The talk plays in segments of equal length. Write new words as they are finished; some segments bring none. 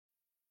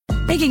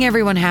Making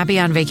everyone happy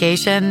on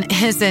vacation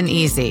isn't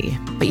easy.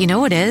 But you know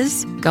what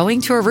is?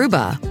 Going to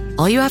Aruba.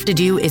 All you have to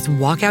do is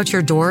walk out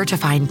your door to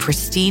find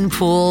pristine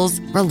pools,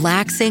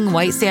 relaxing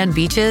white sand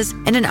beaches,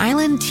 and an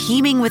island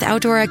teeming with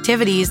outdoor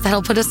activities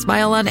that'll put a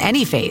smile on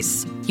any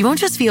face. You won't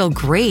just feel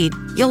great,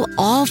 you'll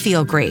all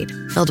feel great,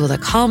 filled with a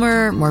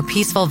calmer, more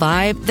peaceful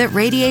vibe that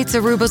radiates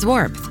Aruba's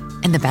warmth.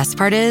 And the best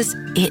part is,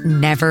 it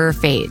never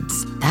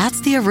fades. That's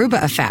the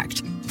Aruba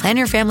effect. Plan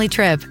your family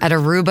trip at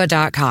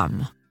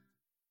Aruba.com.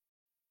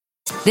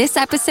 This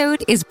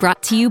episode is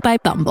brought to you by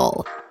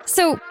Bumble.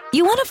 So,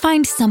 you want to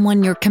find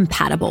someone you're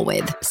compatible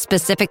with,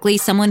 specifically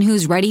someone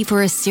who's ready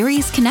for a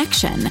serious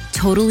connection,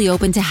 totally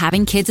open to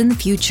having kids in the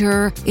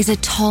future, is a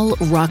tall,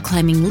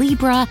 rock-climbing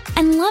Libra,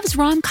 and loves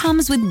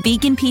rom-coms with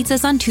vegan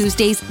pizzas on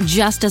Tuesdays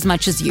just as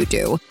much as you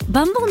do.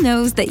 Bumble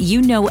knows that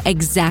you know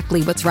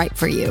exactly what's right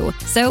for you.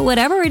 So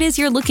whatever it is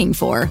you're looking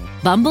for,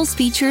 Bumble's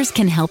features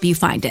can help you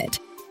find it.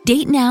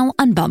 Date now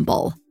on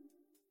Bumble.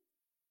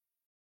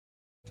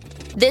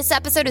 This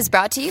episode is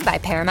brought to you by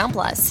Paramount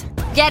Plus.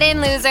 Get in,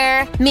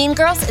 loser! Mean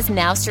Girls is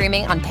now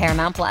streaming on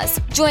Paramount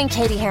Plus. Join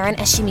Katie Heron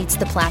as she meets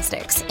the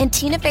plastics in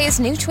Tina Fey's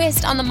new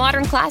twist on the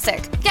modern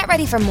classic. Get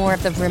ready for more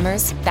of the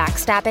rumors,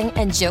 backstabbing,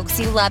 and jokes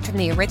you loved from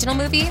the original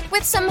movie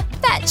with some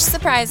fetch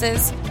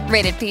surprises.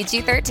 Rated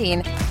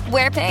PG-13.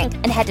 Wear pink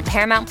and head to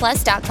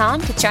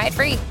ParamountPlus.com to try it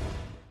free.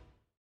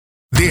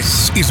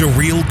 This is a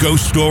Real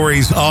Ghost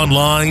Stories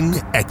Online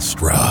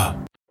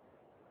Extra.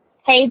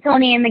 Hey,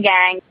 Tony and the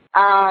gang.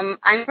 I'm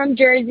from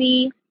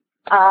Jersey.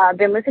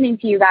 Been listening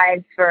to you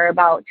guys for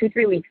about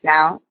 2-3 weeks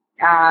now.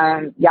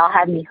 Y'all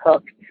have me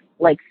hooked,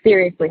 like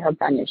seriously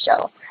hooked on your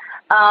show.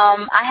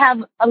 I have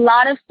a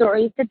lot of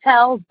stories to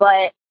tell,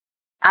 but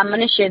I'm going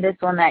to share this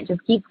one that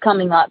just keeps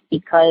coming up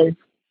because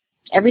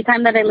every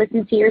time that I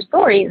listen to your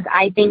stories,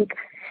 I think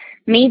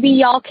maybe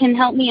y'all can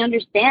help me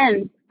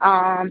understand,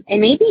 and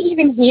maybe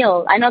even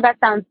heal. I know that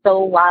sounds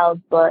so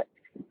wild, but,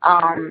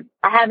 I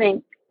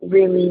haven't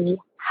really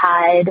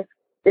had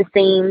the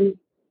same,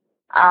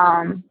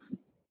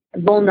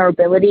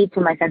 vulnerability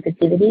to my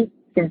sensitivity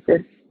since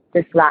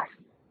this last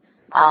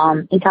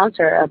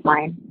encounter of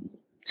mine.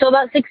 So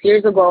about 6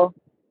 years ago,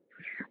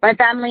 my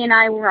family and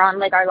I were on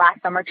like our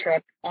last summer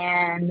trip,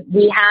 and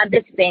we had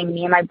this thing,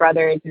 me and my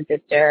brothers and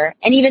sister,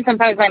 and even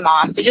sometimes my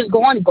mom, to just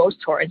go on ghost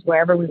tours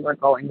wherever we were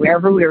going,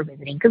 wherever we were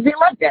visiting, because we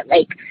loved it.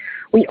 Like,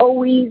 we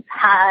always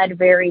had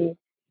very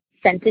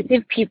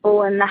sensitive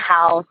people in the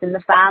house, in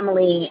the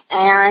family,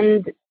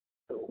 and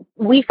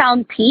we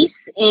found peace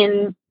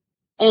in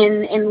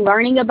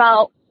learning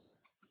about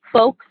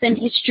folks and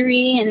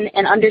history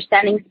and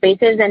understanding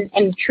spaces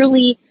and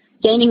truly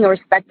gaining a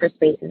respect for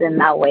spaces in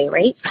that way,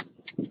 right?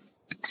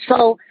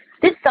 So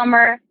this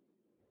summer,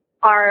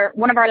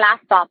 one of our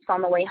last stops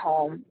on the way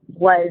home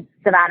was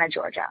Savannah,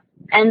 Georgia.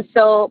 And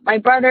so my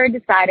brother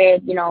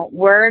decided, I'm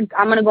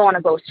going to go on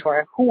a ghost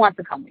tour. Who wants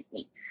to come with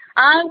me?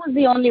 I was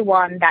the only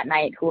one that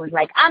night who was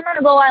like, I'm going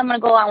to go, I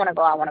want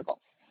to go.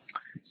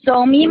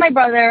 So me and my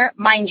brother,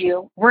 mind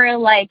you, we're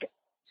like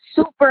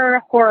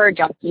super horror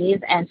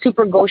junkies and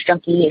super ghost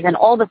junkies and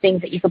all the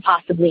things that you could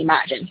possibly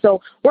imagine. So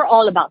we're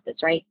all about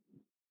this, right?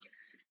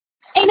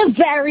 In a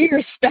very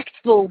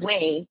respectful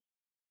way.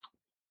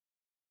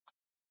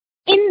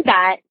 In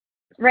that,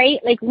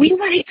 right, like we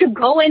wanted to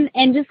go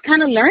and just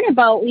kind of learn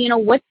about,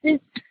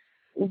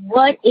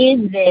 what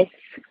is this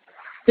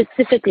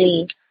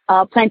specifically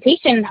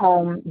plantation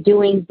home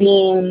doing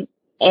being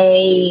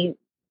a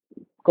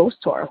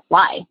ghost tour?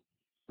 Why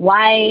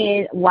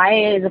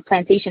is a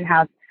plantation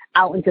house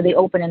out into the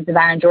open in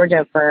Savannah,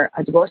 Georgia for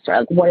a ghost tour?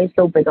 Like, what is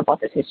so big about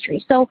this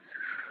history? So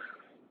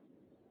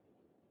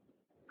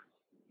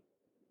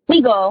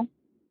we go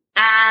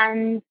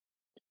and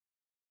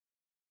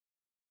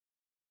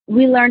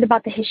we learned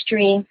about the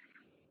history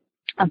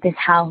of this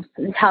house.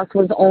 This house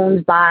was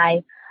owned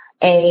by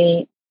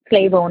a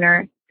slave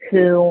owner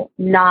who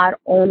not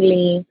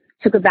only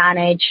took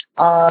advantage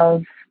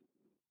of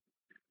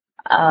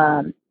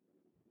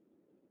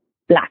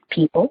Black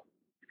people,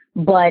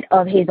 but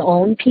of his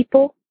own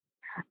people.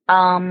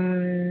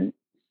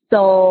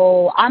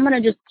 So I'm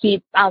going to just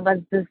as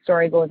the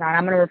story goes on,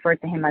 I'm going to refer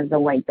to him as the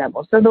White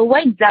Devil. So the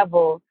White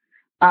Devil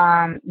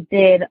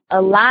did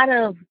a lot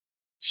of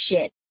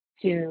shit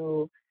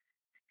to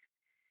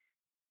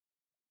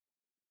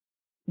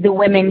the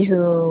women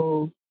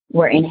who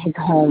were in his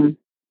home,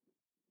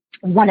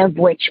 one of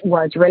which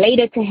was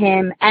related to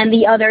him, and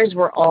the others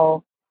were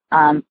all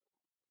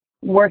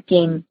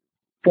working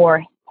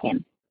for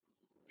him.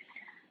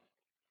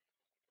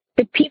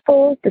 The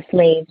people, the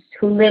slaves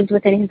who lived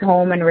within his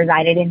home and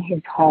resided in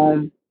his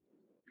home,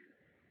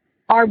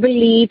 are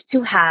believed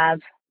to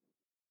have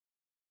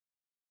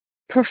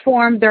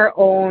performed their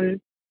own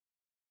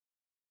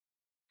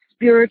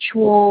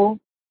spiritual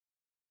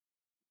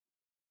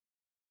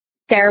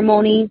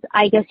ceremonies,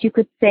 I guess you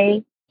could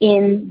say,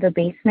 in the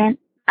basement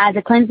as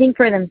a cleansing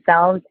for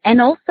themselves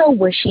and also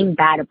wishing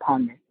bad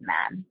upon this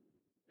man.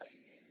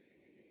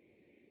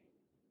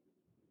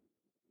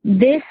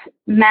 This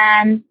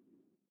man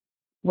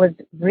was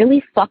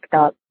really fucked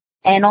up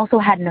and also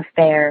had an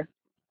affair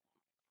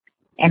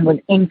and was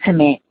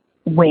intimate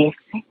with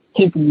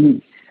his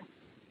niece.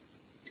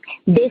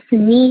 This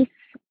niece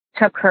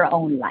took her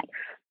own life.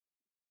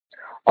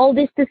 All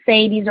this to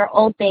say, these are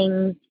all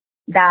things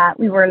that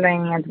we were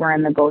learning as we're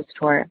in the ghost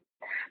tour.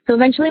 So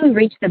eventually we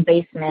reached the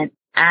basement,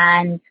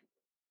 and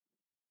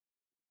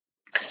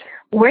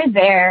we're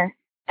there,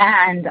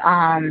 and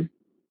I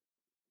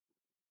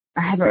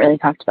haven't really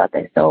talked about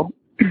this. So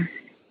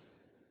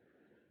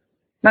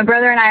my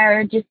brother and I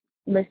are just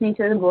listening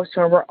to the ghost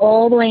tour. We're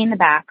all the way in the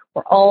back.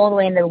 We're all the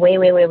way in the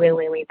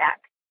way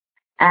back.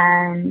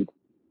 And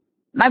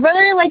my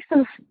brother likes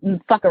to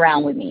fuck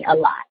around with me a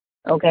lot,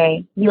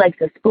 okay? He likes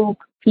to spook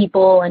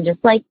people and just,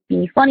 like,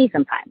 be funny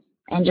sometimes.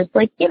 And just,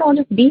 like, you know,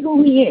 just be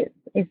who he is.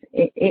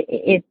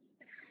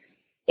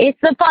 It's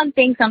a fun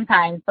thing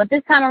sometimes, but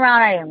this time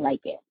around I didn't like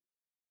it.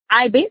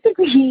 I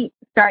basically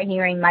start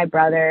hearing my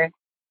brother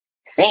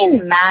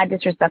saying mad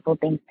disrespectful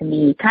things to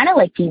me, kind of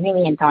like teasing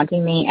me and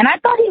taunting me. And I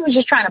thought he was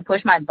just trying to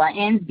push my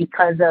buttons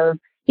because of,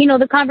 you know,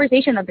 the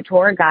conversation that the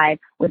tour guide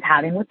was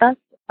having with us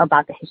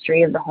about the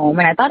history of the home.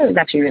 And I thought it was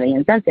actually really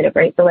insensitive,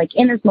 right? So, like,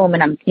 in this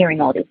moment, I'm hearing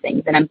all these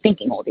things and I'm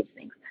thinking all these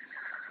things.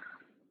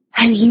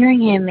 I'm hearing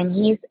him,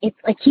 and it's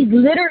like he's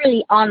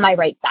literally on my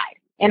right side,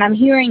 and I'm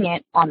hearing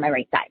it on my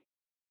right side.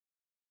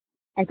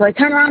 And so I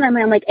turn around and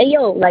I'm like, hey,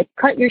 yo, like,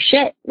 cut your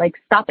shit. Like,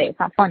 stop it. It's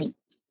not funny.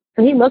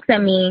 So he looks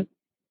at me,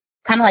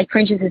 kind of like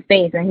cringes his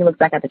face, and he looks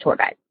back at the tour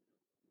guide.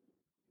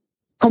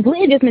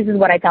 Completely dismisses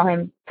what I tell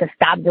him to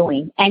stop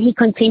doing, and he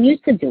continues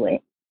to do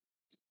it.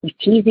 He's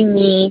teasing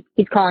me.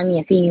 He's calling me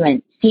a see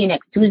you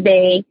next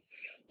Tuesday.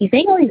 He's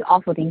saying all these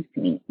awful things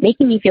to me,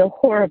 making me feel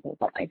horrible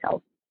about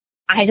myself.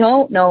 I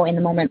don't know in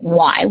the moment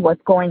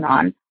what's going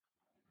on.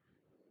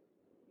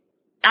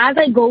 As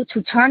I go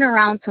to turn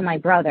around to my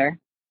brother,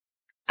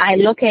 I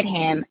look at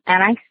him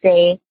and I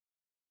say,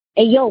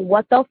 hey, yo,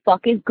 what the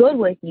fuck is good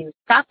with you?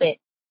 Stop it.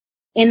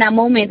 In that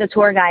moment, the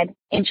tour guide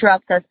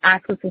interrupts us,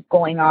 asks us what's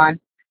going on.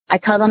 I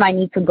tell them I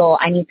need to go.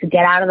 I need to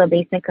get out of the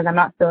basement because I'm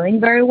not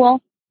feeling very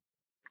well.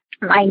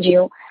 Mind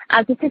you,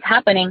 as this is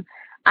happening,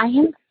 I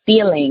am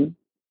feeling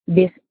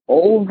this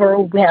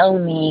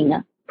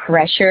overwhelming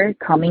pressure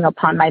coming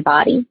upon my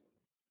body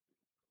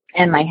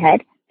and my head,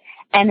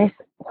 and this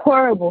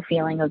horrible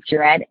feeling of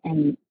dread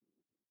and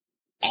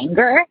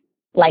anger.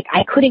 Like,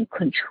 I couldn't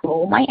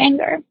control my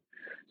anger.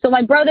 So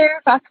my brother,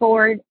 fast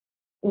forward,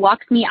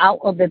 walks me out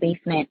of the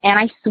basement, and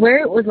I swear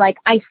it was like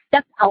I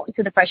stepped out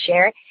into the fresh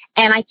air,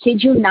 and I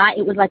kid you not,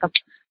 it was like a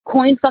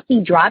coin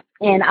fucking drop,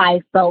 and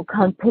I felt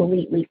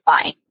completely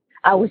fine.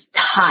 I was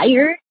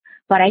tired,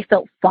 but I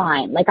felt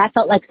fine. Like, I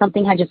felt like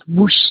something had just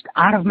whooshed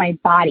out of my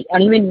body. I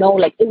don't even know,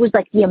 like, it was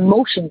like the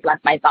emotions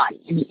left my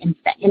body in the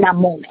instant, in that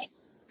moment.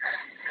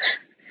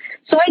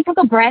 So I took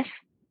a breath.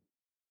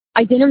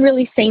 I didn't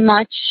really say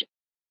much.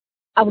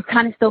 I was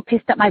kind of still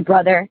pissed at my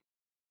brother.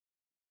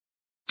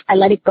 I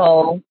let it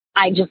go.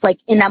 I just, like,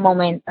 in that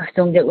moment,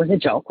 assumed it was a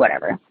joke,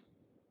 whatever.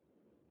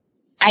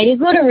 I didn't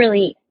go to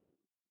really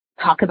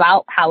talk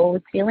about how I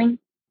was feeling.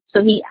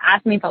 So he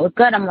asked me if I was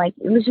good. I'm like,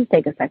 let's just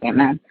take a second,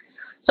 man.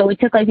 So we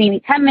took, like,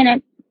 maybe 10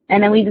 minutes,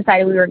 and then we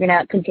decided we were going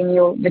to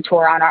continue the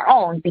tour on our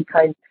own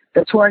because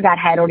the tour guide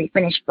had already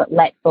finished but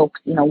let folks,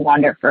 you know,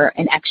 wander for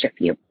an extra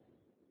few.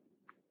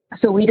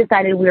 So we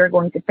decided we were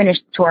going to finish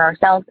the tour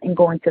ourselves and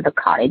go into the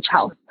cottage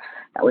house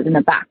that was in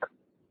the back.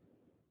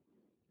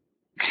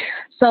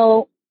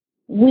 So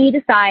we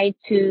decide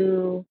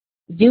to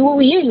do what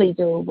we usually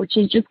do, which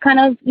is just kind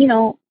of, you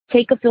know,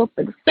 take a feel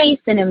for the space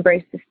and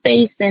embrace the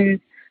space and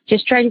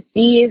just try to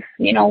see if,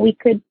 you know, we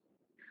could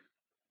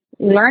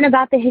learn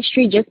about the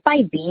history just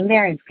by being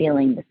there and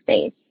feeling the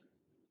space.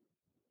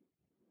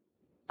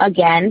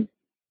 Again,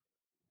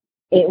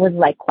 it was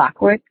like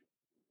clockwork.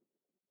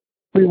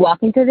 We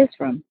walk into this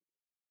room,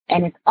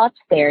 and it's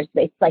upstairs.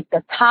 It's like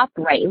the top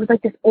right. It was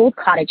like this old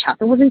cottage house.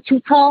 It wasn't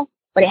too tall,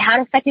 but it had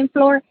a second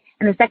floor,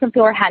 and the second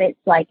floor had its,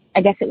 like,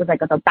 I guess it was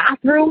like a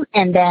bathroom,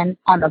 and then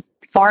on the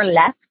far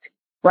left,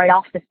 right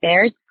off the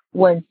stairs,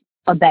 was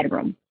a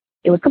bedroom.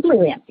 It was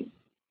completely empty.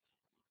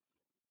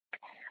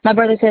 My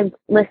brother says,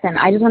 listen,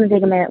 I just want to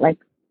take a minute. Like,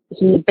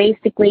 he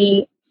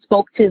basically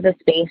spoke to the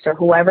space or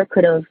whoever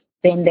could have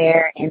been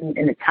there in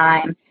the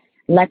time,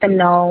 let them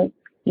know,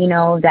 you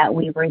know, that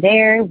we were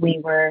there.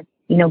 We were,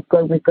 you know,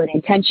 good with good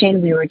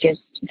intention. We were just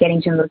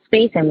getting to know the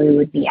space, and we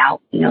would be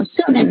out, you know,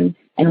 soon.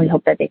 And we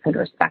hope that they could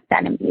respect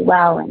that and be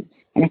well. And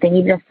if they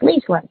needed us to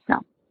leave, let us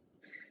know.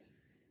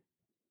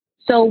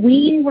 So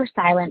we were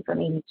silent for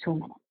maybe 2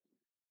 minutes.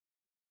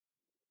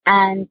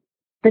 And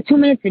the 2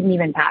 minutes didn't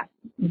even pass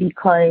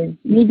because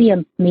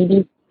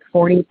maybe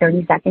 40,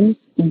 30 seconds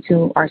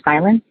into our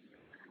silence,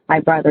 my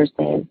brother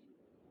says,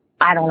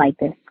 I don't like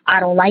this. I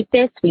don't like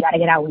this. We got to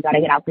get out. We got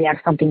to get out.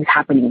 Something's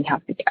happening. We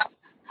have to get out.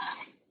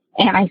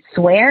 And I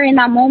swear in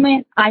that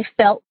moment, I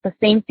felt the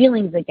same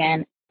feelings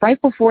again. Right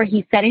before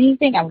he said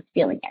anything, I was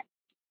feeling it.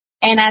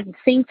 And at the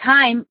same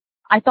time,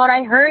 I thought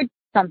I heard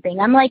something.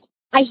 I'm like,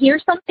 I hear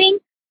something,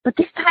 but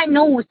this time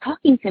no one was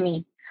talking to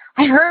me.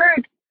 I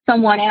heard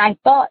someone, and I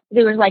thought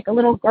there was like a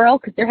little girl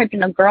because there had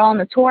been a girl on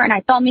the tour, and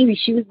I thought maybe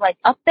she was like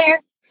up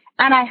there.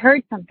 And I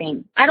heard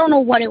something. I don't know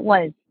what it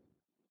was.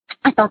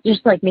 I felt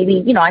just like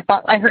maybe, I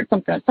thought I heard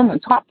something, someone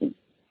talking.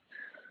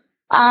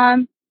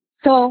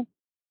 So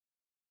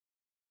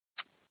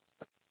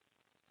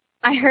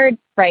I heard,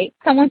 right,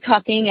 someone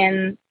talking,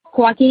 and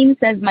Joaquin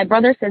says, my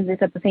brother says this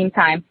at the same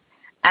time.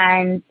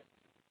 And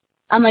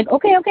I'm like,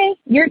 okay,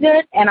 you're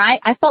good. And I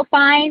felt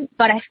fine,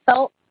 but I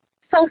felt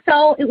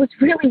so. It was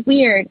really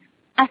weird.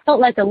 I felt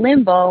like a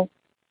limbo.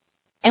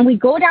 And we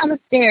go down the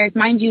stairs,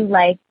 mind you,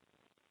 like,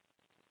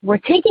 we're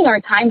taking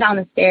our time down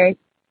the stairs.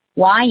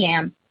 Well, I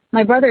am.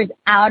 My brother is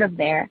out of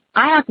there.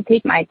 I have to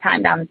take my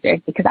time down the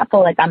stairs because I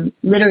feel like I'm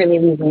literally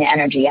losing the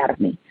energy out of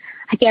me.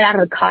 I get out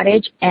of the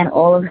cottage, and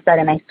all of a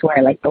sudden, I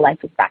swear, like, the life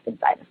is back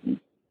inside of me.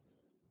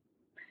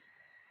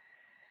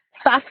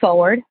 Fast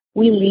forward,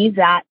 we leave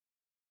that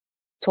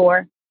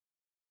tour.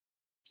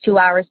 2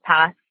 hours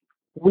pass.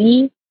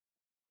 We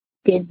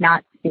did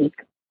not speak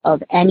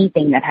of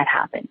anything that had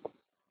happened.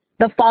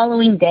 The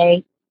following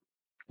day,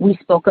 we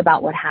spoke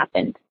about what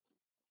happened.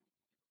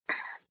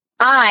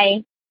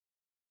 I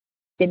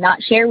did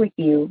not share with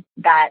you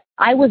that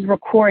I was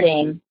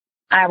recording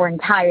our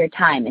entire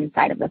time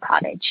inside of the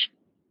cottage.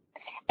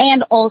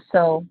 And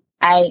also,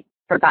 I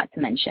forgot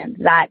to mention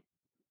that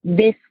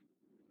this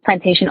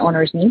plantation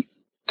owner's niece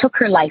took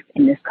her life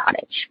in this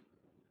cottage.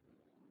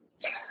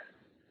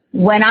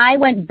 When I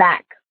went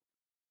back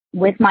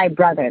with my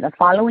brother the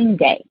following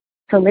day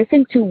to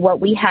listen to what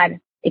we had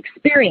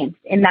experienced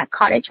in that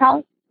cottage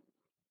house,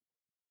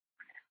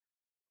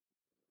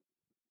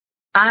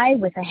 I,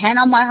 with a hand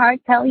on my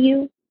heart, tell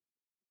you,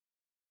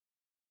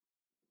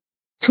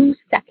 2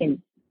 seconds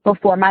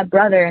before my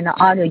brother in the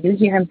audio, you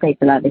hear him say,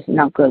 this is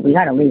not good. We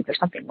got to leave. There's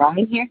something wrong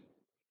in here.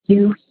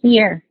 You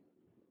hear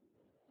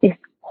this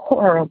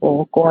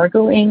horrible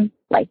gurgling,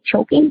 like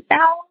choking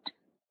sound.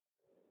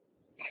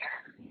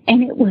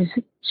 And it was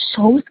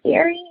so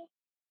scary.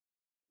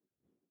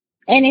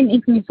 And it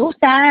makes me so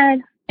sad.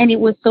 And it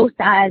was so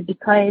sad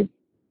because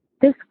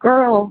this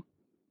girl,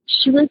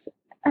 she was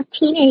a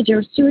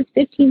teenager. She was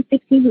 15,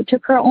 16, who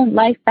took her own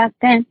life back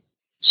then.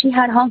 She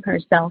had hung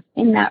herself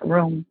in that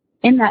room,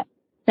 in that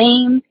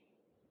same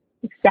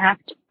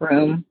exact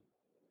room.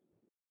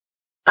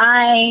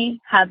 I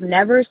have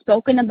never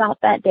spoken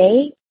about that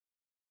day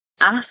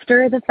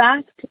after the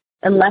fact,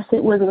 unless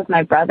it was with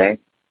my brother.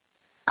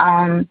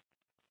 I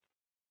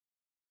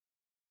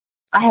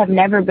have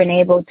never been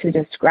able to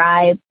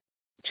describe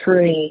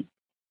truly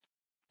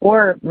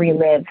or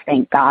relive,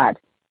 thank God,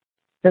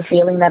 the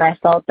feeling that I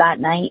felt that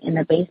night in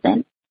the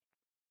basement.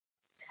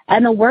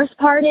 And the worst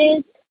part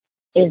is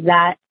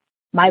that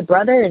my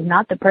brother is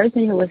not the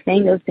person who was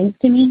saying those things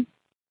to me.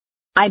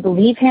 I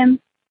believe him.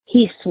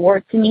 He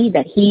swore to me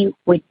that he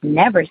would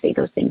never say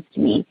those things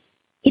to me.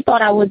 He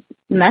thought I was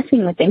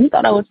messing with him. He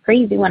thought I was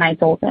crazy when I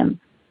told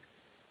him.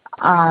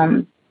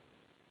 And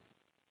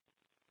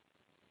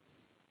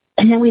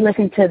then we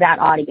listened to that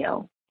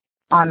audio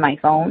on my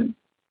phone.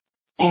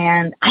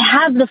 And I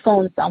have the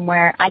phone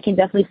somewhere. I can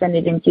definitely send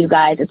it in to you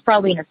guys. It's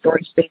probably in a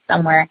storage space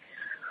somewhere.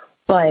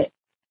 But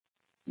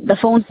the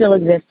phone still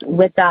exists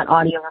with that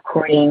audio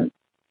recording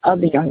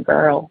of the young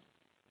girl.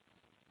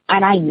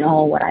 And I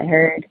know what I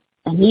heard.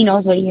 And he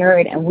knows what he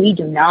heard. And we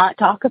do not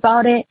talk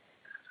about it.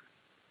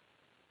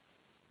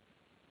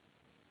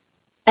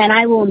 And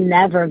I will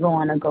never go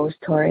on a ghost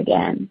tour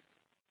again.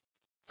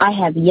 I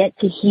have yet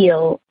to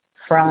heal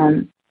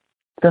from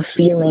the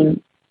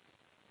feeling,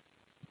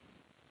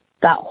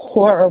 that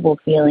horrible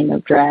feeling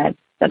of dread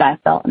that I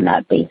felt in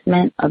that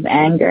basement, of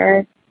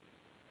anger,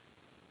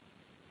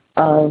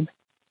 of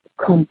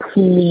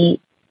complete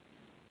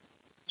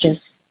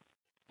just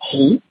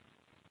hate.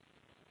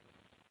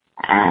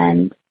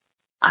 And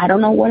I don't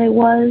know what it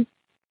was.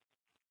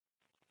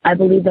 I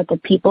believe that the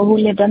people who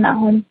lived in that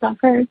home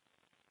suffered.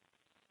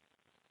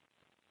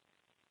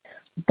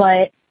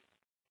 But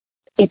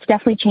it's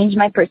definitely changed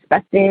my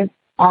perspective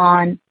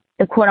on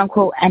the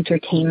quote-unquote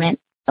entertainment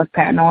of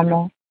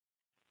paranormal.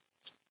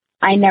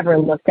 I never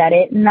looked at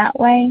it in that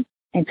way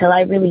until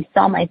I really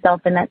saw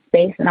myself in that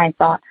space, and I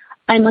thought,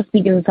 I must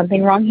be doing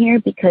something wrong here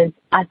because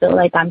I feel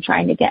like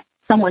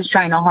someone's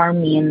trying to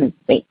harm me in this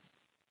space.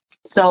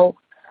 So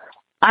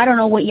I don't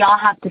know what y'all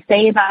have to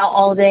say about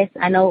all this.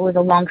 I know it was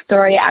a long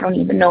story. I don't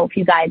even know if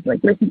you guys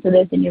listen to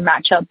this and you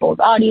match up both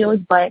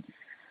audios, but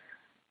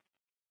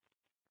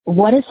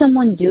what does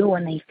someone do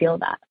when they feel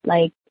that?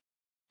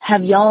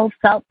 Have y'all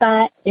felt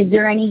that? Is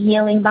there any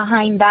healing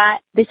behind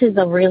that? This is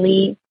a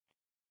really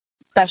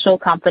special,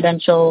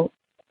 confidential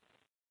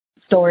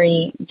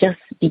story just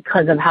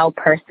because of how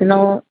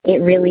personal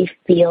it really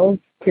feels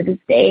to this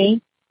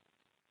day.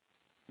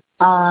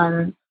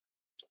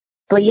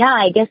 But yeah,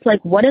 I guess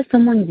what does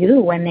someone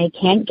do when they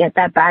can't get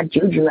that bad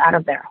juju out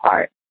of their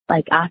heart?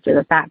 After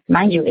the fact,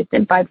 mind you, it's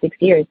been 5-6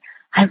 years.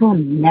 I will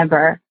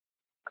never,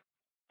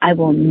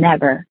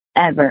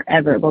 ever,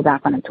 ever go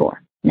back on a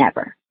tour.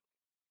 Never.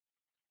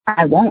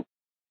 I won't.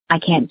 I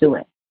can't do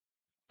it.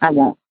 I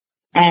won't.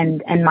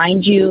 And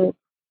mind you,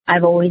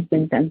 I've always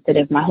been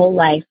sensitive my whole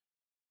life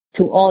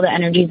to all the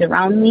energies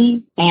around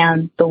me,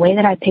 and the way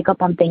that I pick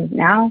up on things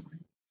now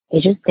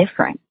is just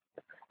different.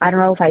 I don't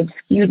know if I've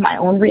skewed my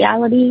own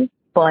reality,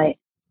 but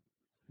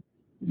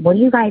what do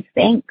you guys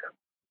think?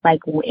 Like,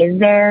 is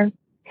there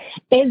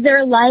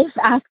life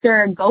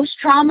after ghost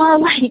trauma?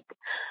 Like,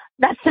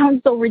 that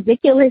sounds so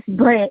ridiculous,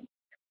 but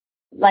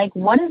like,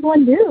 what does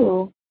one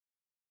do?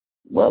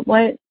 What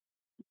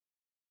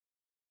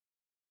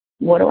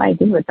do I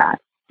do with that?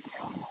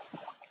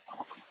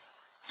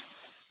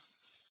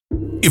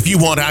 If you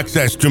want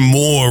access to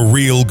more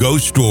Real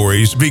Ghost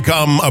Stories,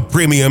 become a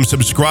premium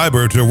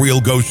subscriber to Real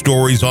Ghost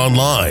Stories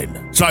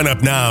Online. Sign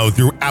up now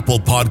through Apple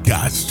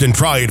Podcasts and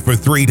try it for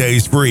 3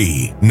 days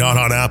free. Not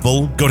on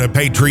Apple? Go to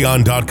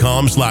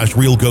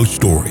patreon.com/Real Ghost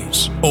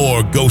Stories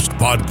or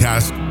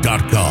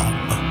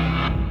ghostpodcast.com.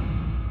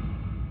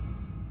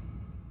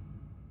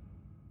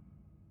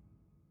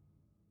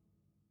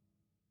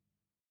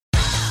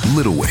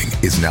 Little Wing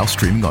is now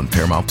streaming on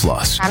Paramount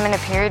Plus. I'm in a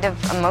period of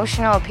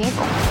emotional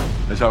upheaval.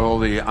 Is that all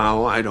the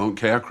I don't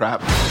care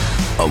crap?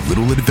 A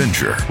little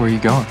adventure. Where are you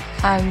going?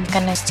 I'm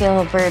gonna steal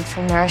a bird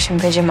from the Russian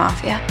pigeon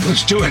mafia.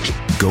 Let's do it.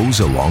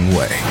 Goes a long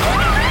way.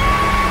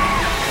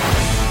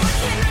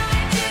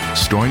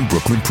 Starring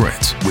Brooklyn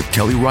Prince with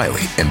Kelly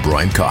Riley and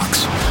Brian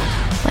Cox.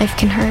 Life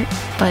can hurt,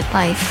 but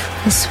life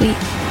is sweet.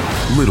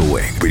 Little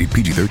Wing, rated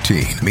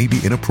PG-13, may be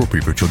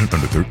inappropriate for children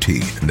under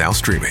 13. Now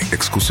streaming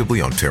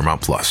exclusively on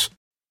Paramount Plus.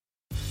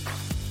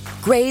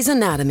 Grey's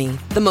Anatomy,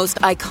 the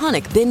most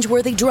iconic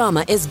binge-worthy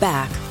drama, is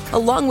back,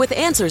 along with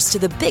answers to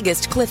the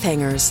biggest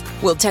cliffhangers.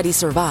 Will Teddy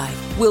survive?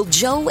 Will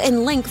Joe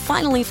and Link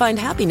finally find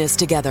happiness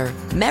together?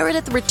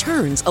 Meredith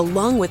returns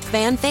along with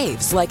fan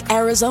faves like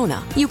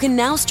Arizona. You can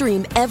now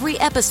stream every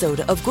episode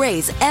of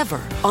Grey's ever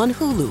on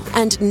Hulu,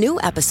 and new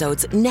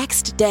episodes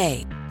next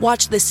day.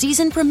 Watch the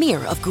season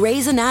premiere of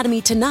Grey's Anatomy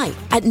tonight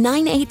at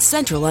 9/8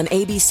 Central on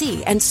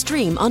ABC and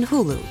stream on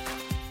Hulu.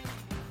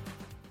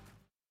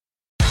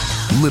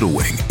 Little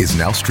Wing is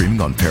now streaming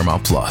on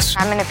Paramount Plus.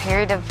 I'm in a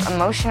period of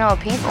emotional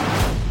upheaval.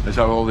 Is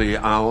that all the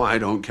I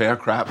don't care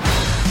crap?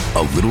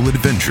 A little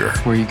adventure.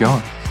 Where are you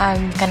going?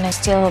 I'm gonna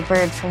steal a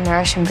bird from the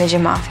Russian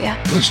pigeon mafia.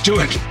 Let's do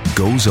it.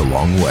 Goes a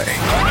long way.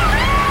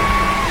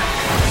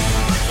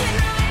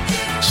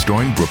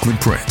 Starring Brooklyn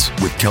Prince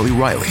with Kelly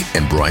Riley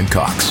and Brian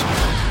Cox.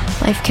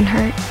 Life can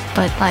hurt,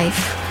 but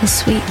life is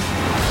sweet.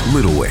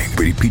 Little Wing,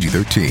 rated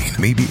PG-13,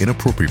 may be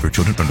inappropriate for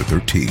children under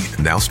 13.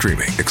 Now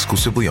streaming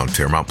exclusively on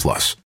Paramount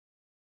Plus.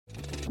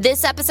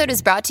 This episode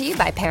is brought to you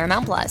by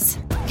Paramount Plus.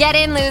 Get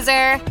in,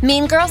 loser!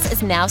 Mean Girls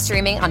is now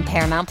streaming on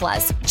Paramount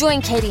Plus. Join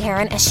Katie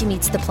Heron as she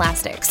meets the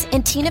plastics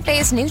in Tina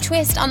Fey's new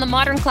twist on the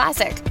modern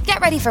classic.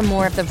 Get ready for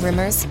more of the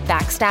rumors,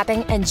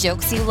 backstabbing, and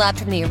jokes you loved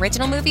from the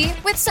original movie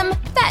with some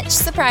fetch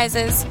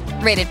surprises.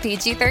 Rated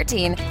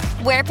PG-13.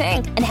 Wear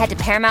pink and head to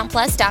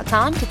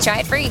ParamountPlus.com to try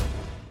it free.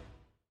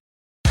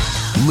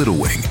 Little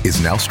Wing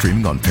is now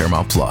streaming on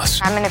Paramount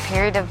Plus. I'm in a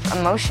period of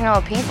emotional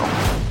upheaval.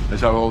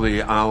 Is that all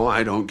the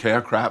I don't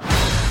care crap?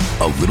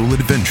 A little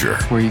adventure.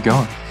 Where are you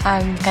going?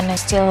 I'm gonna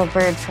steal a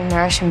bird from the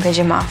Russian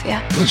pigeon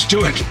mafia. Let's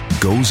do it.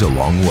 Goes a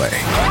long way.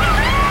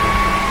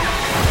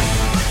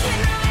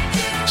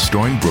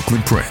 Starring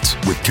Brooklyn Prince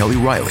with Kelly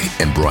Riley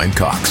and Brian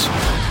Cox.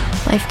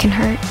 Life can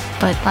hurt,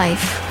 but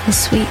life is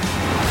sweet.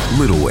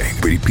 Little Wing,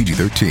 rated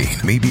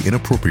PG-13, may be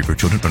inappropriate for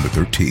children under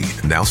 13.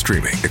 Now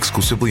streaming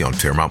exclusively on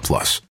Paramount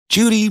Plus.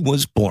 Judy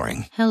was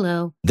boring.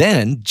 Hello.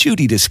 Then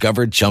Judy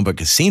discovered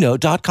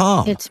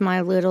ChumbaCasino.com. It's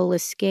my little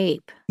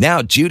escape.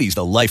 Now Judy's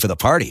the life of the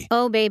party.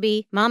 Oh,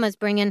 baby, mama's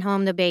bringing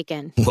home the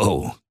bacon.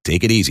 Whoa,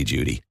 take it easy,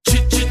 Judy.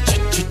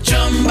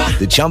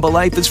 The Chumba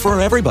life is for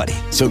everybody.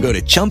 So go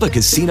to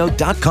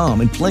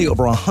ChumbaCasino.com and play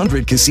over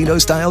 100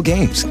 casino-style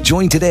games.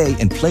 Join today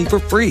and play for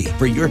free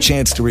for your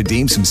chance to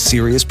redeem some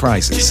serious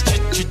prizes.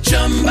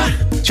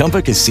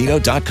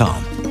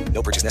 ChumbaCasino.com.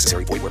 No purchase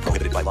necessary. Void where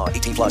prohibited by law.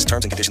 18 plus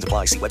terms and conditions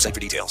apply. See website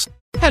for details.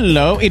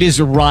 Hello, it is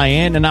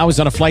Ryan, and I was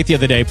on a flight the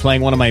other day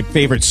playing one of my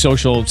favorite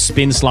social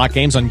spin slot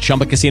games on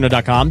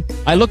ChumbaCasino.com.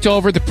 I looked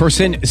over at the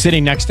person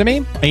sitting next to me,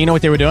 and you know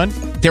what they were doing?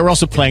 They were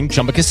also playing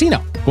Chumba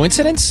Casino.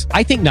 Coincidence?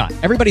 I think not.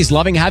 Everybody's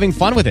loving having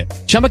fun with it.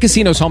 Chumba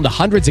Casino is home to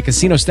hundreds of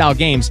casino-style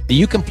games that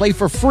you can play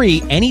for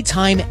free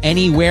anytime,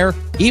 anywhere,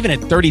 even at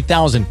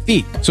 30,000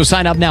 feet. So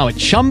sign up now at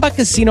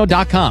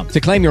ChumbaCasino.com to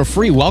claim your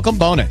free welcome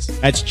bonus.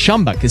 That's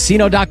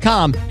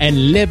ChumbaCasino.com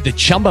and live the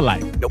Chumba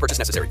life. No purchase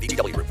necessary.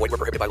 VGW. Void where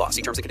prohibited by law.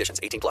 See terms and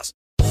conditions. 18 plus.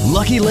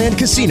 Lucky Land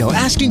Casino,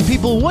 asking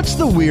people, what's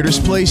the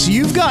weirdest place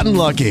you've gotten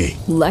lucky?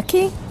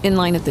 Lucky? In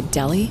line at the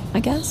deli, I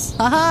guess?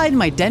 Aha, in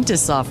my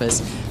dentist's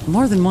office.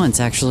 More than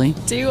once, actually.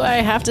 Do I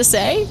have to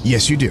say?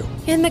 Yes, you do.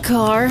 In the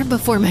car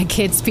before my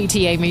kids'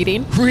 PTA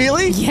meeting.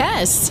 Really?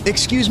 Yes.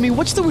 Excuse me,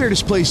 what's the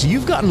weirdest place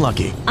you've gotten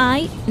lucky?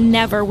 I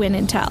never win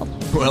and tell.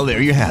 Well,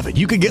 there you have it.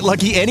 You can get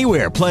lucky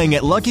anywhere, playing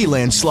at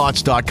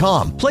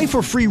LuckyLandSlots.com. Play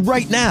for free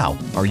right now.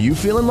 Are you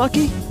feeling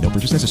lucky? No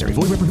purchase necessary.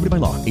 Void where prohibited by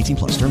law. 18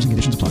 plus. Terms and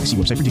conditions apply. See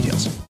website for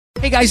details.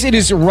 Hey guys, it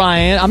is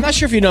Ryan. I'm not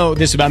sure if you know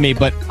this about me,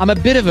 but I'm a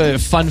bit of a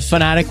fun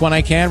fanatic when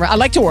I can. I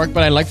like to work,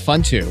 but I like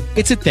fun too.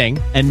 It's a thing.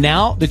 And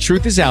now the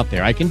truth is out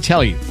there. I can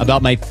tell you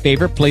about my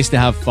favorite place to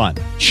have fun.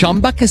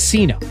 Chumba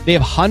Casino. They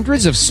have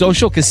hundreds of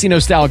social casino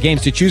style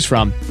games to choose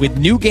from with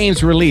new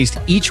games released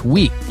each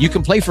week. You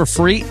can play for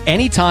free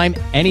anytime,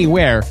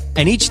 anywhere.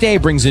 And each day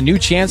brings a new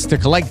chance to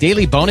collect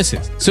daily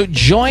bonuses. So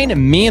join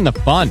me in the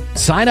fun.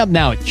 Sign up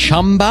now at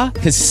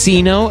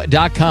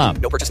ChumbaCasino.com.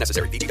 No purchase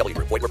necessary. VGW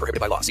Group. Void where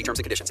prohibited by law. See terms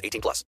and conditions.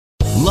 18+.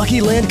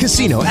 Lucky Land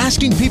Casino,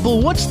 asking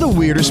people, what's the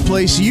weirdest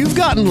place you've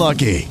gotten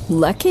lucky?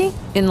 Lucky?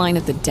 In line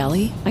at the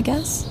deli, I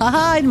guess?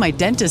 Aha, in my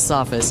dentist's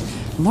office.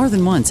 More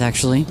than once,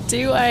 actually.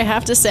 Do I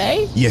have to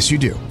say? Yes, you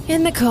do.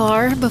 In the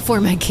car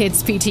before my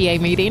kids' PTA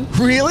meeting.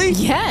 Really?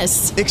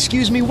 Yes.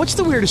 Excuse me, what's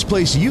the weirdest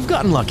place you've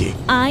gotten lucky?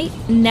 I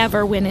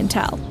never win and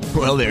tell.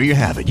 Well, there you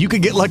have it. You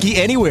can get lucky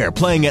anywhere,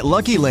 playing at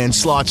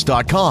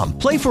LuckyLandSlots.com.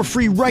 Play for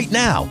free right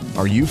now.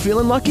 Are you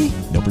feeling lucky?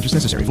 No purchase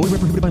necessary. Void where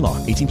prohibited by law.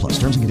 18+.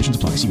 Terms and conditions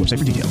apply. See website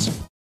for details.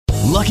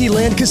 Lucky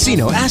Land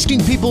Casino,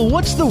 asking people,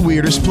 what's the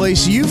weirdest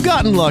place you've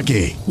gotten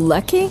lucky?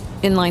 Lucky?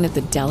 In line at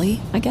the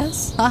deli, I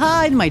guess?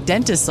 Aha, in my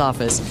dentist's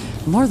office.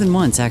 More than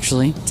once,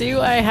 actually.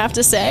 Do I have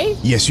to say?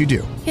 Yes, you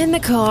do. In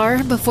the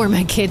car before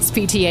my kids'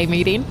 PTA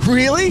meeting.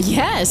 Really?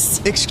 Yes.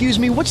 Excuse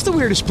me, what's the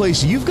weirdest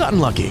place you've gotten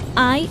lucky?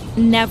 I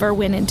never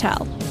win and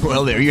tell.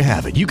 Well, there you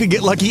have it. You can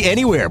get lucky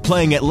anywhere,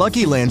 playing at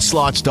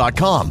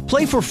LuckyLandSlots.com.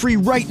 Play for free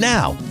right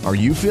now. Are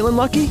you feeling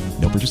lucky?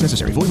 No purchase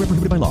necessary. Void where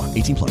prohibited by law.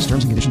 18+.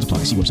 Terms and conditions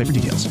apply. See website for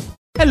details.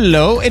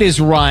 Hello, it is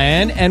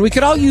Ryan, and we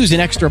could all use an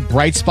extra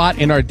bright spot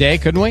in our day,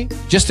 couldn't we?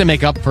 Just to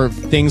make up for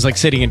things like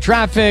sitting in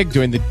traffic,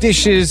 doing the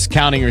dishes,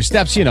 counting your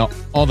steps, you know,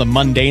 all the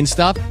mundane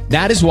stuff.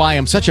 That is why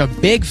I'm such a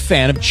big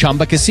fan of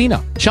Chumba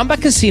Casino. Chumba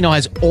Casino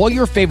has all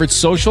your favorite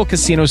social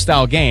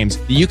casino-style games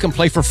that you can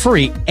play for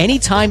free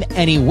anytime,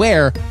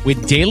 anywhere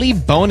with daily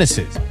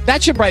bonuses.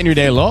 That should brighten your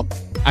day a little.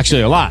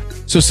 Actually, a lot.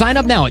 So sign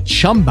up now at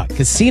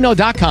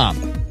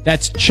ChumbaCasino.com.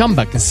 That's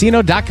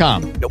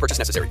ChumbaCasino.com. No purchase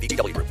necessary.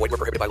 VGW Group. Void where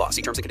prohibited by law.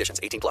 See terms and conditions.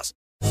 18+.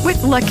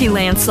 With Lucky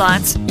Land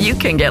Slots, you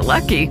can get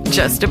lucky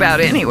just about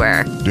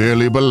anywhere.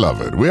 Dearly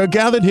beloved, we are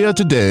gathered here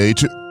today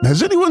to...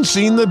 Has anyone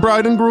seen the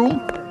bride and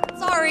groom?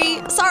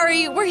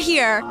 Sorry, we're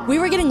here. We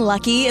were getting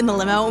lucky in the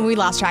limo and we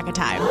lost track of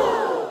time.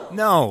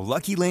 No,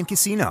 Lucky Land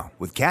Casino,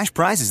 with cash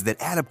prizes that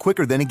add up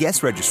quicker than a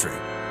guest registry.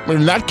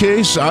 In that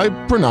case, I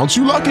pronounce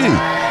you lucky.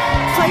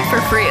 Play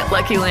for free at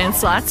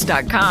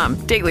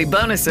LuckyLandSlots.com. Daily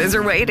bonuses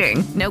are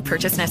waiting. No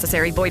purchase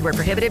necessary. Void where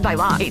prohibited by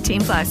law.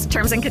 18+.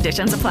 Terms and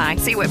conditions apply.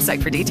 See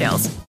website for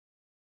details.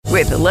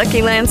 With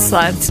Lucky Land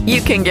Slots,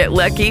 you can get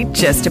lucky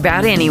just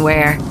about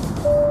anywhere.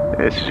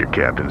 This is your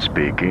captain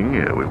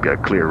speaking. We've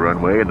got clear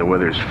runway and the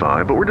weather's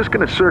fine, but we're just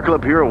going to circle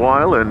up here a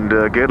while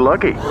and get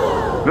lucky.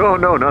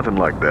 No, nothing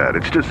like that.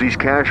 It's just these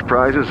cash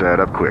prizes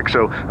add up quick.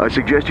 So I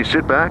suggest you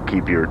sit back,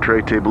 keep your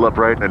tray table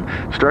upright,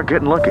 and start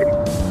getting lucky.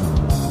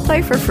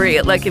 Play for free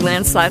at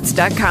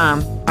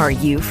LuckyLandSlots.com. Are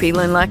you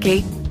feeling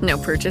lucky? No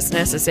purchase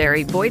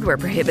necessary. Void where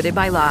prohibited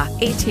by law.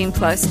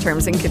 18+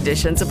 terms and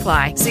conditions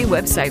apply. See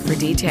website for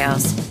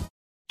details.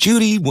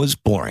 Judy was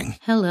boring.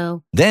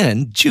 Hello.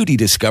 Then Judy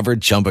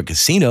discovered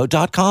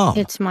ChumbaCasino.com.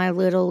 It's my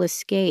little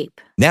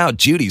escape. Now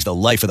Judy's the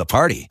life of the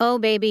party. Oh,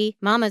 baby,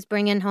 mama's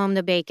bringing home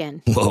the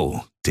bacon.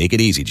 Whoa, take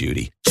it easy,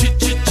 Judy.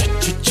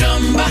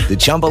 The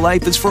Chumba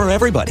life is for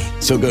everybody.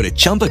 So go to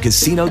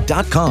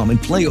ChumbaCasino.com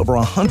and play over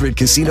 100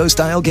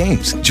 casino-style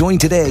games. Join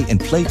today and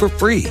play for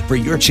free for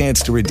your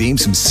chance to redeem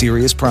some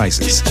serious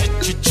prizes.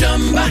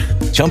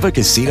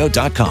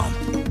 ChumbaCasino.com.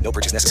 No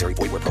purchase necessary.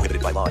 Void where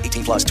prohibited by law.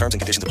 18+ terms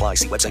and conditions apply.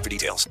 See website for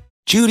details.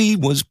 Judy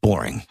was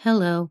boring.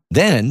 Hello.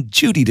 Then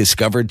Judy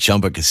discovered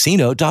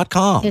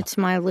ChumbaCasino.com. It's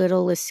my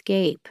little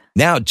escape.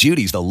 Now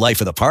Judy's the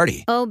life of the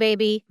party. Oh,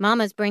 baby,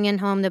 mama's bringing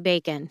home the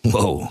bacon.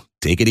 Whoa,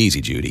 take it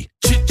easy, Judy.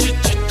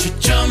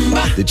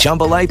 The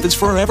Chumba life is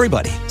for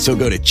everybody. So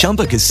go to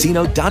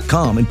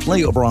ChumbaCasino.com and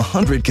play over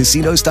 100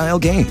 casino-style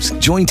games.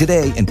 Join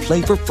today and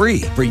play for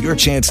free for your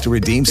chance to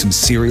redeem some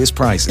serious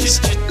prizes.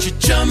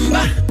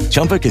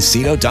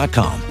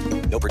 ChumbaCasino.com.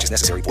 No purchase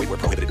necessary. Void where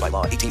prohibited by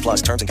law.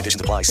 18+ terms and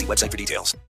conditions apply. See website for details.